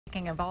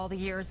Of all the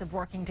years of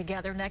working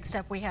together. Next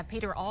up, we have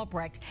Peter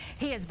Albrecht.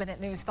 He has been at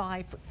News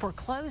 5 for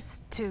close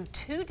to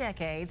 2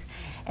 decades,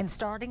 and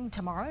starting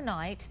tomorrow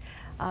night,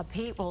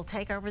 Pete will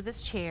take over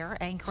this chair,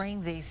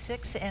 anchoring the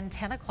 6 and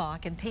 10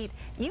 o'clock. And Pete,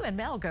 you and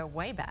Mel go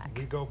way back.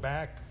 We go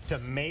back to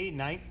May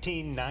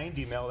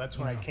 1990, Mel. That's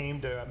when I came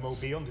to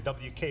Mobile, to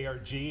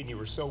WKRG, and you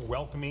were so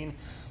welcoming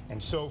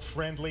and so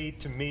friendly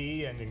to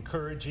me and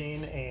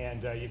encouraging,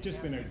 and you've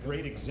just been a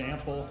great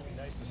example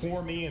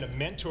for me and a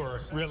mentor,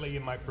 really,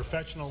 in my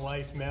professional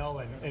life,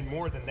 Mel, and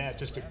more than that,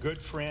 just a good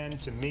friend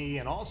to me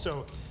and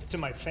also to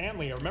my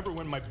family. I remember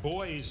when my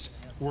boys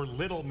were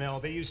little,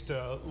 Mel, they used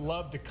to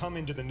love to come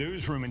into the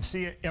newsroom and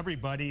see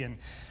everybody, and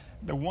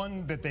the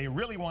one that they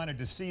really wanted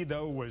to see,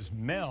 though, was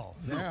Mel.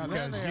 Yeah,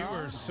 because you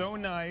were so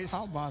nice.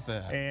 How about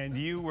that? And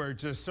you were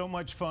just so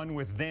much fun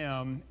with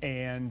them.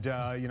 And,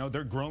 you know,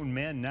 they're grown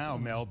men now,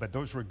 Mel, but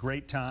those were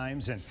great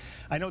times. And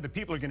I know that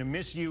people are going to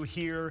miss you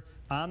here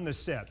on the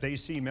set. They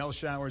see Mel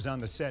Showers on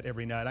the set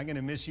every night. I'm going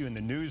to miss you in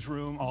the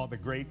newsroom, all the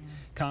great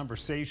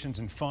conversations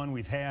and fun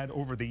we've had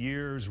over the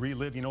years,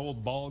 reliving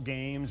old ball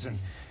games and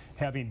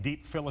having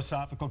deep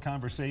philosophical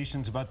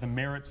conversations about the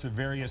merits of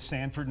various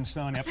Sanford and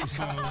Son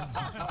episodes,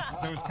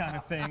 those kind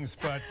of things.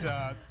 But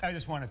I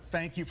just want to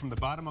thank you from the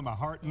bottom of my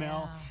heart,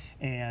 Mel,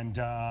 and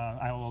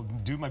I will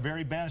do my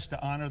very best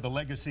to honor the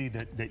legacy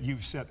that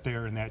you've set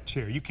there in that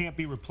chair. You can't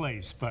be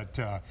replaced, but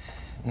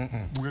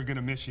we're going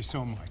to miss you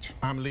so much.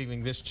 I'm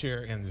leaving this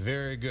chair in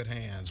very good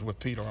hands with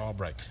Peter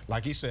Albrecht.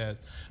 Like he said,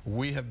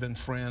 we have been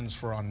friends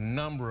for a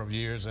number of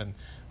years, and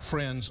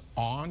friends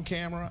on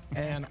camera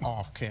and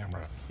off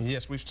camera.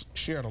 Yes, we've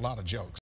shared a lot of jokes.